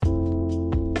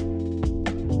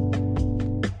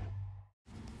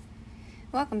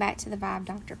Welcome back to the Vibe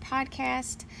Doctor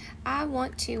podcast. I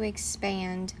want to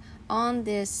expand on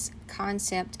this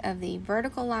concept of the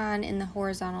vertical line and the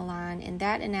horizontal line, and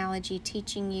that analogy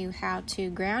teaching you how to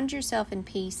ground yourself in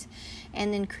peace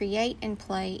and then create and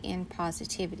play in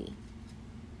positivity.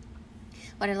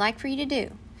 What I'd like for you to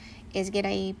do is get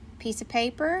a piece of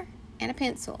paper and a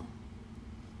pencil.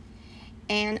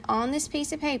 And on this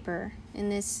piece of paper,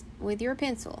 with your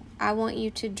pencil, I want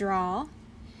you to draw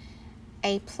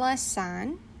a plus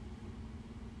sign,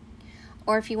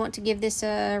 or if you want to give this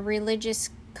a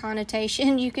religious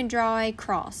connotation, you can draw a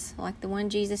cross like the one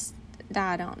Jesus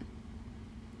died on.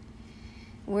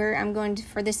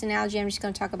 For this analogy, I'm just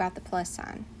going to talk about the plus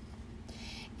sign.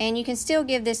 And you can still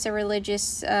give this a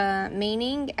religious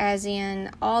meaning, as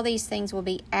in all these things will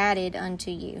be added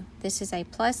unto you. This is a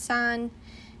plus sign,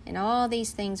 and all these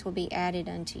things will be added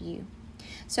unto you.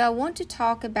 So I want to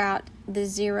talk about the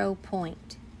 0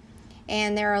 point.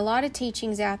 And there are a lot of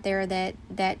teachings out there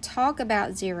that talk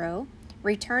about zero,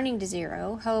 returning to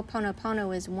zero.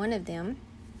 Ho'oponopono is one of them.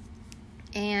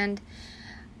 And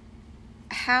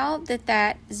how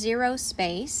that zero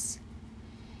space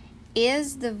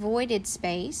is the voided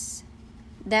space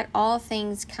that all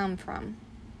things come from.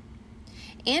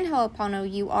 In Ho'opono,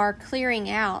 you are clearing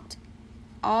out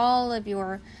all of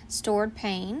your stored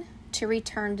pain to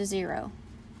return to zero.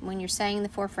 When you're saying the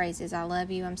 4 phrases, I love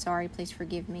you, I'm sorry, please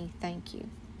forgive me, thank you.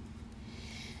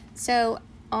 So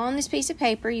on this piece of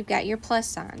paper, you've got your plus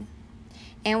sign.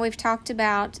 And we've talked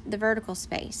about the vertical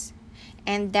space.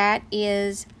 And that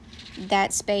is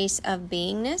that space of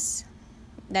beingness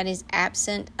that is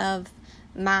absent of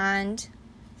mind,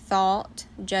 thought,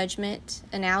 judgment,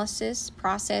 analysis,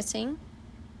 processing.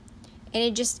 And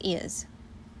it just is.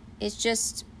 It's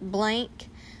just blank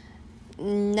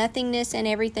nothingness and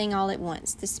everything all at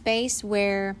once. The space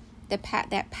where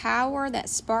that power, that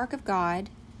spark of God,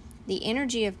 the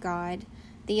energy of God,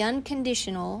 the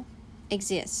unconditional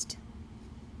exist.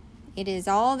 It is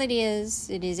all that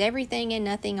is. It is everything and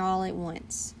nothing all at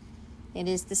once. It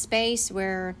is the space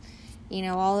where,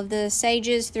 all of the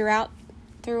sages throughout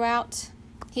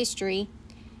history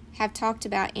have talked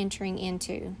about entering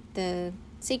into the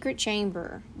secret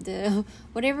chamber, the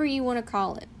whatever you want to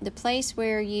call it, the place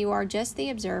where you are just the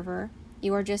observer,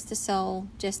 you are just the soul,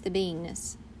 just the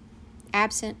beingness,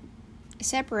 absent,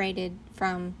 separated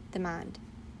from the mind.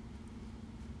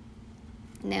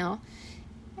 Now,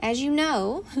 as you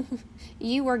know,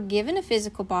 you were given a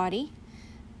physical body,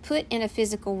 put in a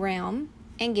physical realm,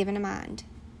 and given a mind.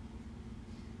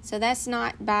 So that's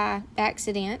not by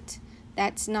accident.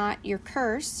 That's not your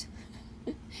curse.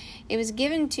 It was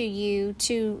given to you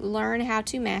to learn how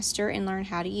to master and learn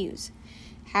how to use.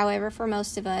 However, for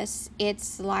most of us,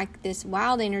 it's like this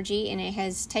wild energy, and it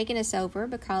has taken us over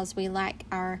because we lack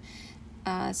our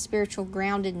spiritual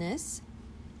groundedness,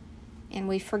 and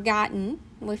we've forgotten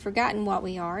what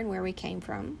we are and where we came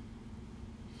from.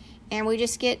 And we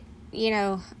just get,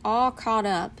 all caught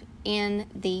up in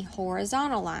the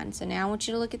horizontal line. So now I want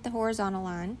you to look at the horizontal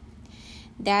line.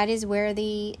 That is where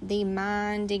the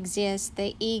mind exists,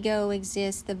 the ego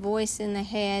exists, the voice in the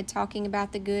head talking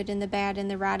about the good and the bad and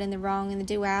the right and the wrong and the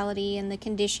duality and the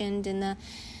conditioned and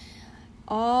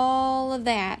all of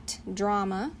that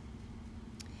drama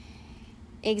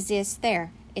exists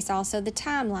there. It's also the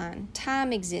timeline.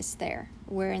 Time exists there,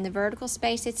 where in the vertical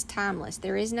space it's timeless.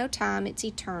 There is no time, it's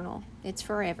eternal. It's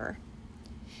forever.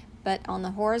 But on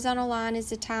the horizontal line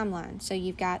is the timeline. So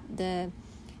you've got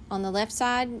on the left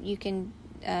side, you can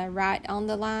write on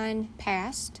the line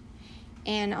past,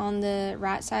 and on the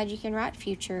right side you can write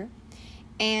future.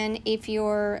 And if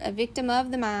you're a victim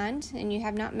of the mind and you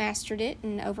have not mastered it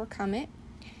and overcome it,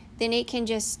 then it can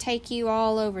just take you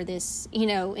all over this,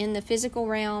 in the physical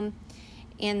realm.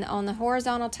 And on the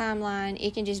horizontal timeline,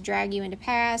 it can just drag you into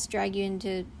past, drag you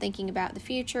into thinking about the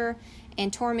future,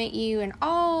 and torment you in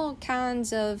all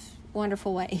kinds of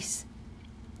wonderful ways.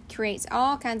 Creates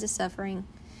all kinds of suffering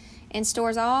and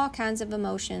stores all kinds of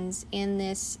emotions in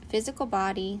this physical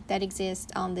body that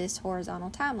exists on this horizontal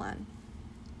timeline.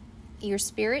 Your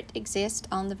spirit exists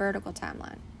on the vertical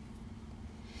timeline.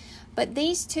 But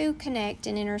these two connect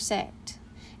and intersect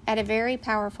at a very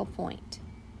powerful point.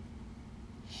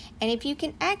 And if you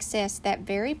can access that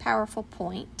very powerful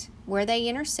point where they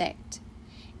intersect,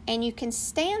 and you can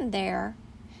stand there,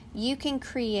 you can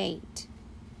create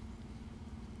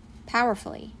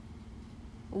powerfully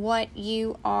what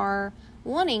you are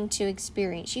wanting to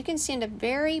experience. You can send a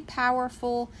very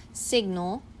powerful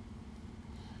signal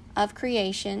of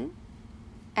creation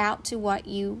out to what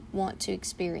you want to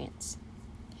experience.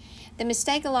 The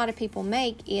mistake a lot of people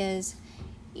make is,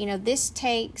 this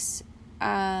takes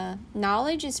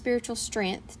knowledge and spiritual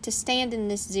strength to stand in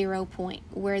this 0 point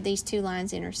where these two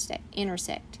lines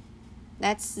intersect.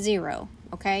 That's 0,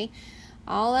 okay?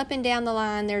 All up and down the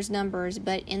line there's numbers,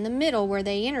 but in the middle where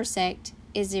they intersect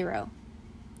is 0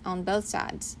 on both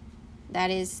sides. That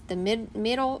is the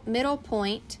middle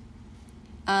point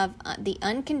of the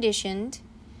unconditioned.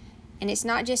 And it's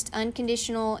not just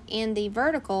unconditional in the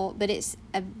vertical, but it's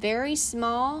a very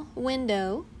small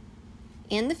window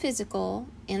in the physical,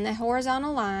 in the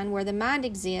horizontal line where the mind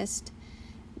exists.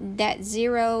 That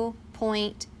 0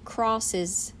 point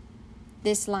crosses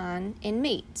this line and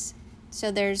meets.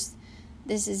 So this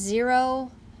is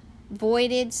 0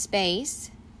 voided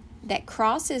space that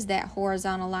crosses that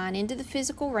horizontal line into the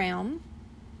physical realm,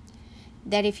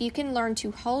 that if you can learn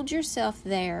to hold yourself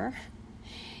there,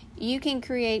 you can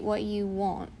create what you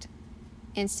want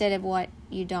instead of what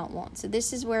you don't want. So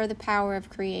this is where the power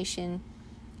of creation,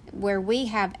 where we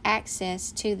have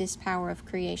access to this power of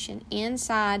creation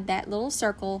inside that little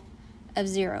circle of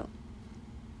 0.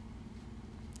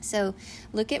 So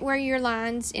look at where your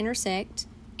lines intersect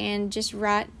and just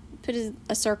put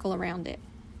a circle around it.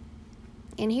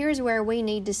 And here's where we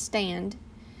need to stand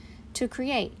to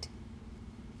create.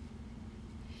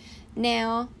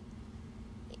 Now,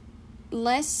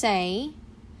 let's say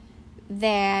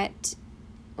that,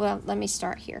 well, let me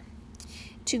start here.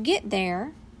 To get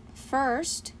there,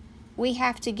 first, we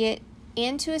have to get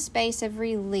into a space of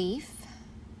relief,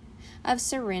 of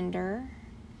surrender,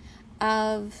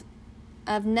 of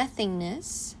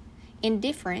nothingness,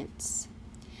 indifference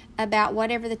about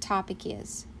whatever the topic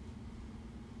is.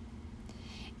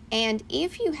 And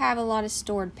if you have a lot of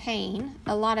stored pain,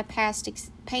 a lot of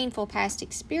painful past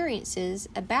experiences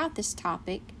about this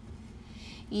topic,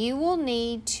 you will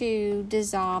need to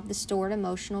dissolve the stored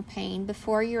emotional pain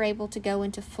before you're able to go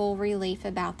into full relief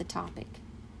about the topic.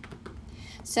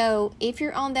 So if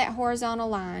you're on that horizontal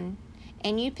line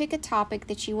and you pick a topic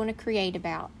that you want to create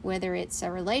about, whether it's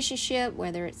a relationship,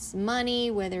 whether it's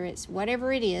money, whether it's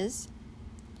whatever it is,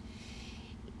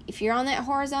 if you're on that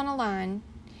horizontal line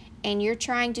and you're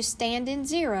trying to stand in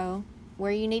 0,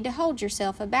 where you need to hold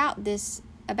yourself about this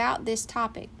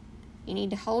topic, you need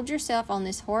to hold yourself on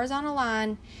this horizontal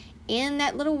line in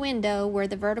that little window where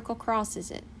the vertical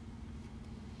crosses it.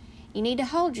 You need to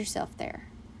hold yourself there.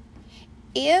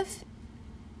 If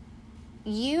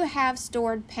you have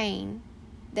stored pain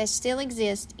that still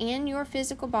exists in your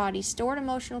physical body, stored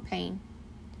emotional pain,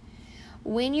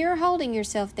 when you're holding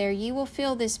yourself there, you will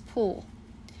feel this pull.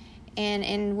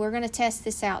 And we're going to test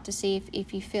this out to see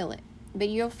if you feel it. But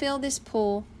you'll feel this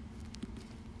pull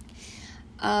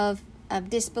of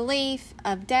disbelief,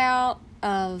 of doubt,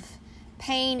 of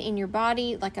pain in your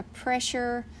body, like a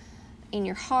pressure in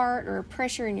your heart or a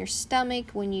pressure in your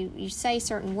stomach when you say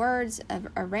certain words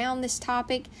around this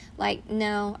topic, like,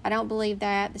 no, I don't believe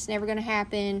that, that's never going to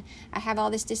happen, I have all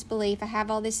this disbelief, I have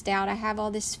all this doubt, I have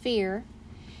all this fear,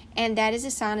 and that is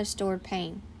a sign of stored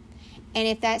pain. And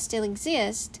if that still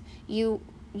exists, you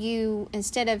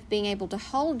instead of being able to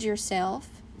hold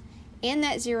yourself in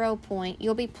that 0 point,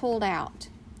 you'll be pulled out.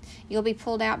 You'll be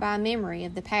pulled out by a memory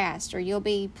of the past, or you'll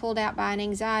be pulled out by an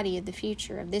anxiety of the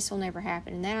future, of this will never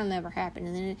happen, and that'll never happen.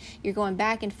 And then you're going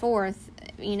back and forth,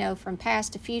 from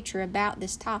past to future about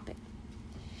this topic.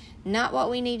 Not what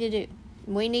we need to do.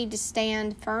 We need to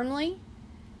stand firmly,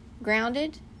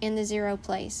 grounded in the 0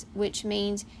 place, which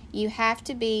means you have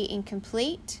to be in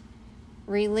complete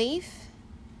relief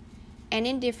and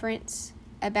indifference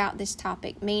about this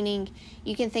topic, meaning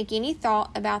you can think any thought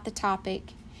about the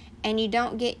topic and you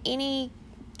don't get any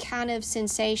kind of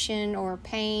sensation or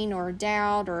pain or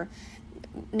doubt or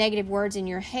negative words in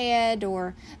your head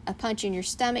or a punch in your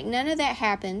stomach. None of that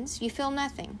happens. You feel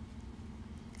nothing.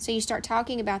 So you start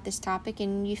talking about this topic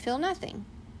and you feel nothing.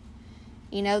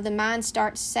 The mind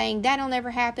starts saying, that'll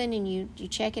never happen, and you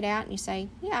check it out and you say,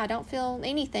 yeah, I don't feel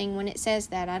anything when it says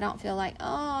that. I don't feel like,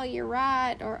 oh, you're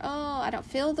right, or oh, I don't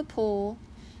feel the pull.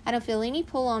 I don't feel any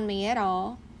pull on me at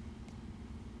all.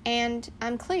 And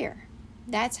I'm clear.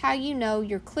 That's how you know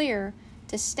you're clear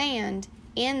to stand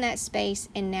in that space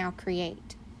and now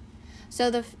create. So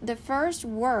the first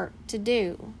work to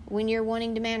do when you're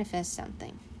wanting to manifest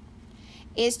something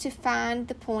is to find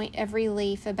the point of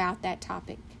relief about that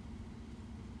topic.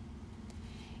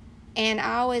 And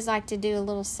I always like to do a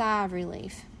little sigh of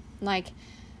relief, like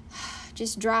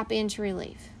just drop into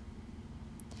relief.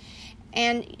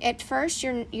 And at first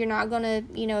you're not going to,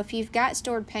 if you've got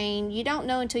stored pain, you don't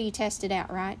know until you test it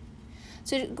out, right?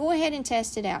 So go ahead and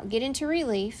test it out. Get into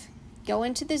relief. Go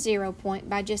into the 0 point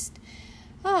by just,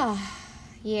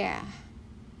 yeah,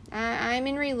 I'm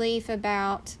in relief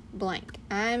about blank.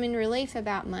 I'm in relief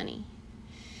about money.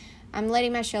 I'm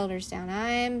letting my shoulders down. I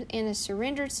am in a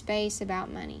surrendered space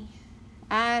about money.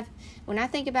 When I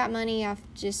think about money, I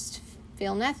just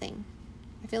feel nothing.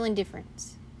 I feel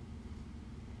indifference.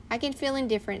 I can feel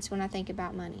indifference when I think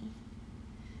about money.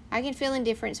 I can feel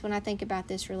indifference when I think about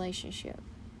this relationship.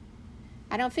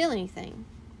 I don't feel anything.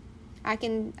 I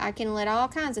can let all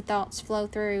kinds of thoughts flow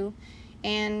through,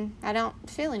 and I don't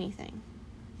feel anything.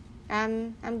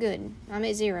 I'm good. I'm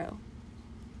at 0.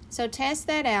 So test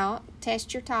that out.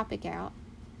 Test your topic out.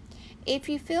 If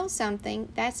you feel something,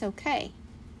 that's okay.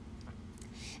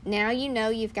 Now you know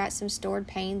you've got some stored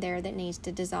pain there that needs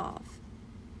to dissolve.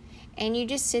 And you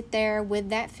just sit there with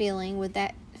that feeling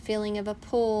of a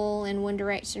pull in one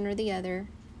direction or the other.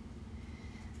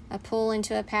 A pull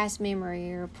into a past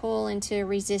memory, or a pull into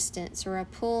resistance, or a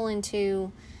pull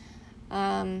into,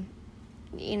 doubt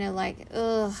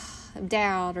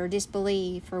or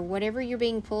disbelief, or whatever you're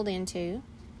being pulled into.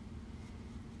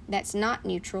 That's not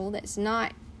neutral. That's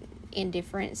not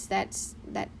indifference.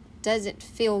 That doesn't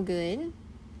feel good.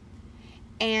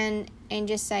 And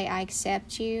just say, I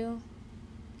accept you.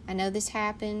 I know this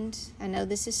happened. I know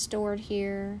this is stored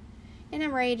here. And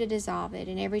I'm ready to dissolve it.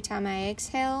 And every time I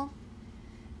exhale,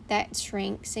 that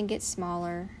shrinks and gets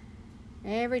smaller.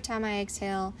 Every time I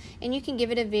exhale. And you can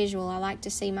give it a visual. I like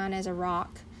to see mine as a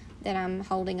rock that I'm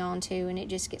holding on to. And it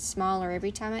just gets smaller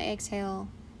every time I exhale.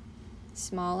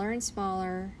 Smaller and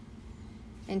smaller.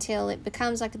 Until it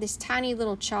becomes like this tiny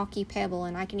little chalky pebble,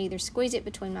 and I can either squeeze it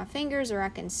between my fingers or I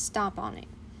can stomp on it.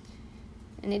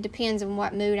 And it depends on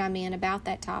what mood I'm in about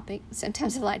that topic.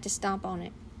 Sometimes I like to stomp on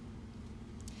it.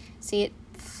 See it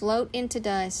float into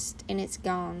dust, and it's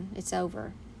gone. It's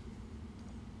over.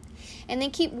 And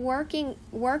then keep working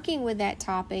with that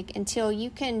topic until you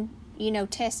can,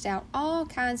 test out all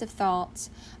kinds of thoughts,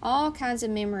 all kinds of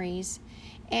memories,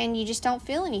 and you just don't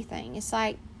feel anything. It's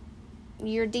like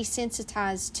you're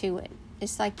desensitized to it.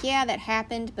 It's like, yeah, that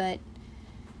happened, but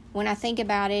when I think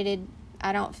about it,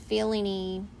 I don't feel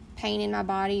any pain in my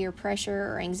body or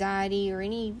pressure or anxiety or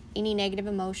any negative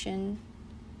emotion.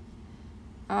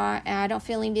 I don't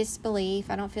feel any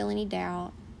disbelief. I don't feel any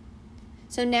doubt.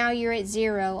 So now you're at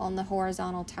 0 on the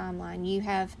horizontal timeline. You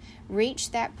have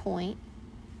reached that point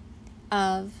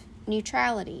of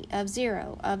neutrality, of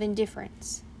 0, of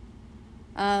indifference,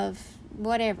 of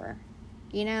whatever.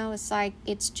 It's like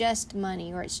it's just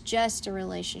money, or it's just a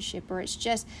relationship, or it's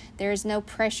just, there is no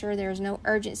pressure, there is no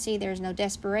urgency, there is no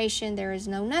desperation, there is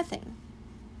no nothing.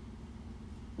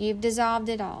 You've dissolved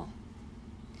it all.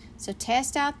 So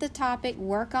test out the topic,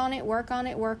 work on it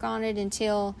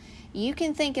until you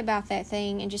can think about that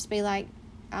thing and just be like,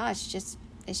 it's just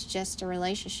a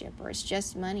relationship, or it's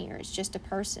just money, or it's just a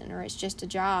person, or it's just a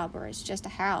job, or it's just a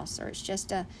house, or it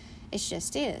just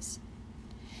is.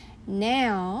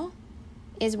 Now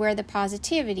is where the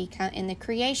positivity and the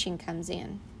creation comes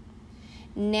in.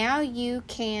 Now you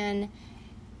can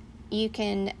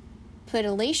put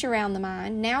a leash around the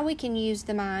mind. Now we can use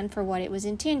the mind for what it was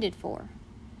intended for.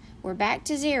 We're back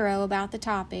to 0 about the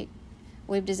topic.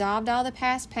 We've dissolved all the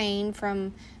past pain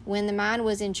from when the mind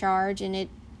was in charge and it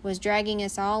was dragging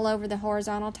us all over the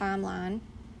horizontal timeline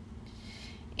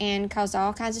and caused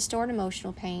all kinds of stored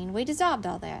emotional pain. We dissolved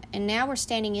all that. And now we're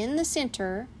standing in the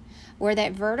center where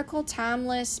that vertical,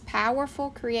 timeless, powerful,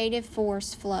 creative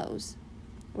force flows.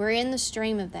 We're in the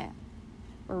stream of that.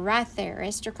 We're right there.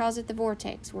 Esther calls it the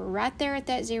vortex. We're right there at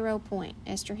that 0 point.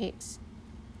 Esther Hicks.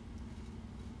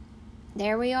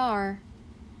 There we are.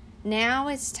 Now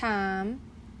it's time,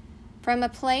 from a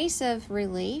place of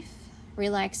relief,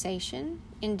 relaxation,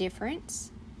 indifference,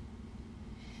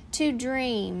 to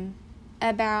dream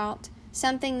about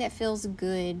something that feels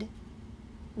good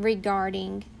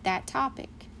regarding that topic.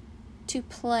 To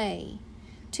play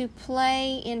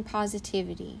in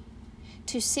positivity,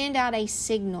 to send out a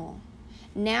signal.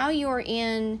 Now you're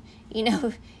in,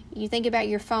 you think about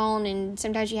your phone, and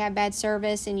sometimes you have bad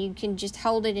service, and you can just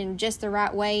hold it in just the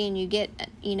right way, and you get,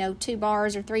 2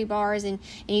 bars or 3 bars, and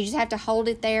you just have to hold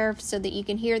it there so that you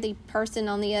can hear the person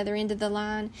on the other end of the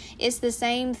line. It's the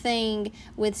same thing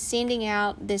with sending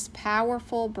out this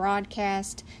powerful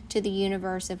broadcast to the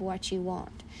universe of what you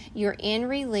want. You're in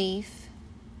relief.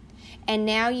 And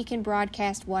now you can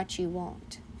broadcast what you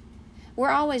want. We're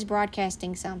always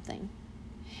broadcasting something.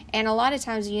 And a lot of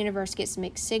times the universe gets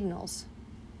mixed signals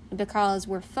because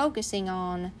we're focusing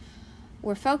on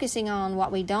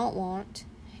what we don't want,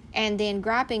 and then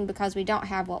griping because we don't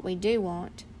have what we do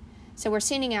want. So we're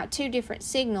sending out 2 different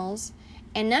signals,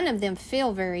 and none of them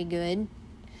feel very good.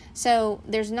 So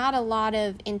there's not a lot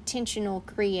of intentional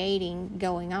creating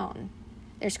going on.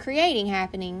 There's creating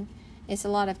happening. It's a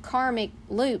lot of karmic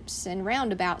loops and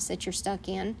roundabouts that you're stuck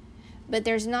in, but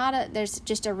there's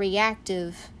just a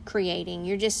reactive creating.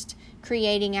 You're just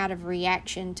creating out of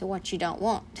reaction to what you don't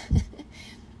want.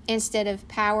 Instead of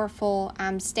powerful,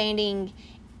 I'm standing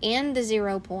in the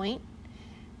 0 point,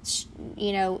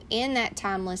 in that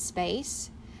timeless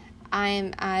space.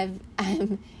 I'm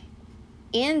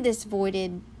in this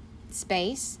voided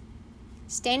space,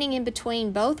 standing in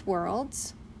between both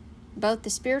worlds, both the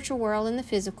spiritual world and the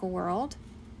physical world,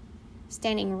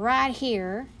 standing right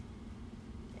here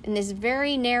in this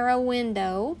very narrow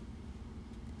window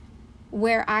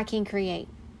where I can create.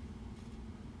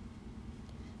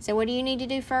 So what do you need to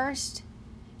do first?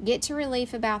 Get to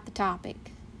relief about the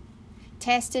topic.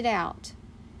 Test it out.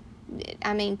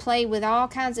 Play with all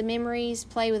kinds of memories,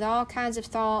 play with all kinds of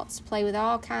thoughts, play with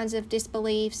all kinds of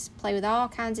disbeliefs, play with all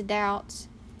kinds of doubts,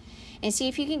 and see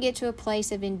if you can get to a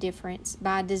place of indifference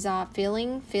by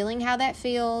feeling how that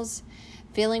feels,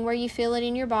 feeling where you feel it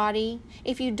in your body.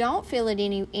 If you don't feel it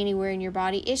anywhere in your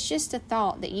body, it's just a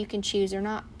thought that you can choose or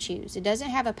not choose. It doesn't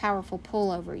have a powerful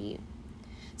pull over you.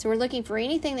 So we're looking for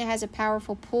anything that has a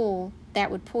powerful pull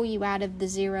that would pull you out of the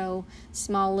 0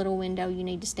 small little window you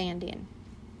need to stand in,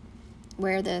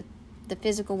 where the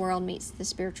physical world meets the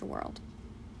spiritual world.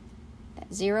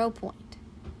 That 0 point.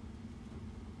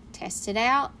 Test it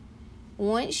out.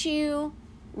 Once you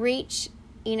reach,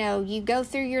 you go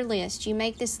through your list. You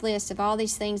make this list of all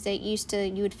these things that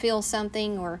you would feel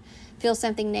something or feel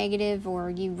something negative,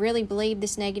 or you really believe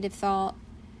this negative thought,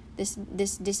 this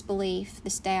disbelief,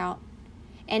 this doubt.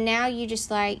 And now you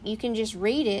can just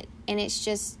read it, and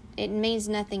it means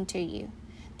nothing to you.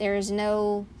 There is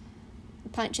no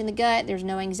punch in the gut. There's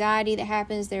no anxiety that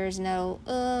happens. There is no,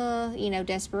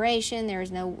 desperation.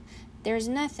 There's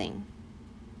nothing.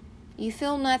 You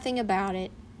feel nothing about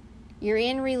it. You're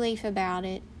in relief about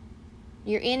it.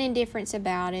 You're in indifference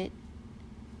about it.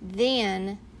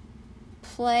 Then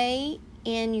play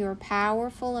in your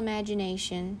powerful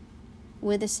imagination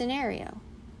with a scenario.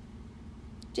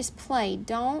 Just play.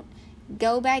 Don't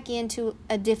go back into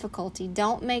a difficulty.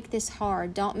 Don't make this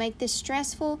hard. Don't make this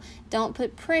stressful. Don't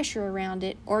put pressure around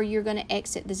it, or you're going to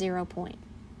exit the 0 point.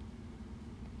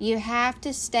 You have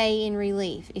to stay in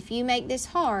relief. If you make this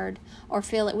hard or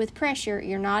fill it with pressure,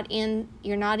 you're not on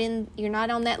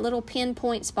that little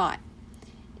pinpoint spot.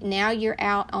 Now you're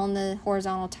out on the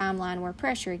horizontal timeline where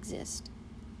pressure exists.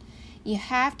 You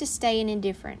have to stay in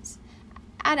indifference.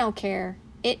 I don't care.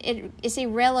 It's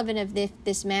irrelevant if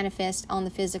this manifests on the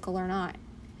physical or not.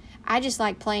 I just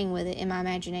like playing with it in my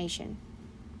imagination,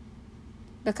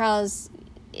 because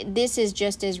this is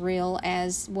just as real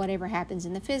as whatever happens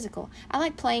in the physical. I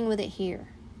like playing with it here.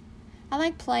 I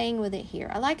like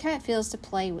how it feels to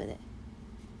play with it.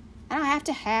 I don't have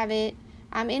to have it.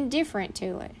 I'm indifferent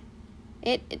to it.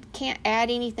 It can't add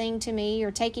anything to me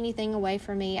or take anything away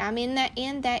from me. I'm in that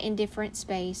indifferent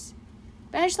space.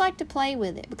 But I just like to play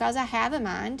with it because I have a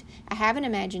mind, I have an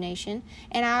imagination,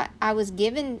 and I was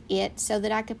given it so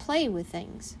that I could play with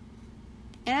things.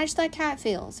 And I just like how it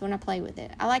feels when I play with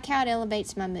it. I like how it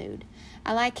elevates my mood.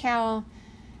 I like how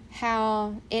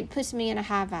it puts me in a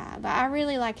high vibe. I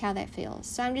really like how that feels.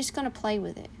 So I'm just going to play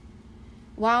with it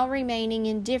while remaining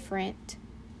indifferent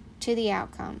to the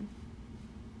outcome.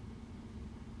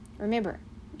 Remember,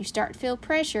 you start to feel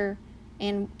pressure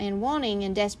and wanting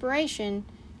and desperation,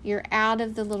 you're out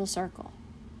of the little circle.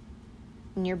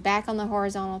 And you're back on the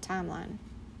horizontal timeline.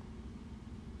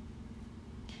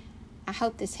 I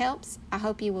hope this helps. I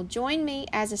hope you will join me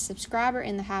as a subscriber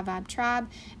in the High Vibe Tribe,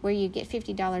 where you get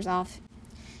 $50 off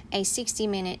a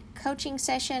 60-minute coaching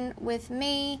session with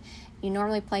me. You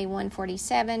normally pay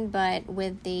 $147, but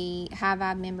with the High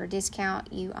Vibe member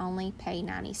discount, you only pay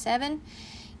 $97.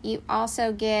 You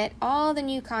also get all the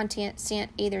new content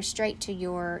sent either straight to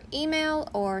your email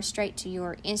or straight to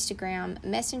your Instagram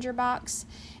messenger box.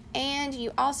 And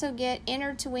you also get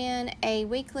entered to win a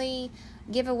weekly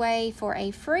giveaway for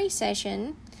a free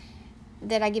session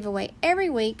that I give away every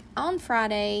week on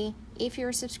Friday if you're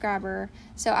a subscriber.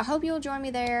 So I hope you'll join me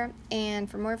there. And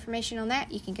for more information on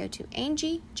that, you can go to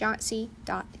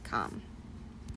angiejauncey.com.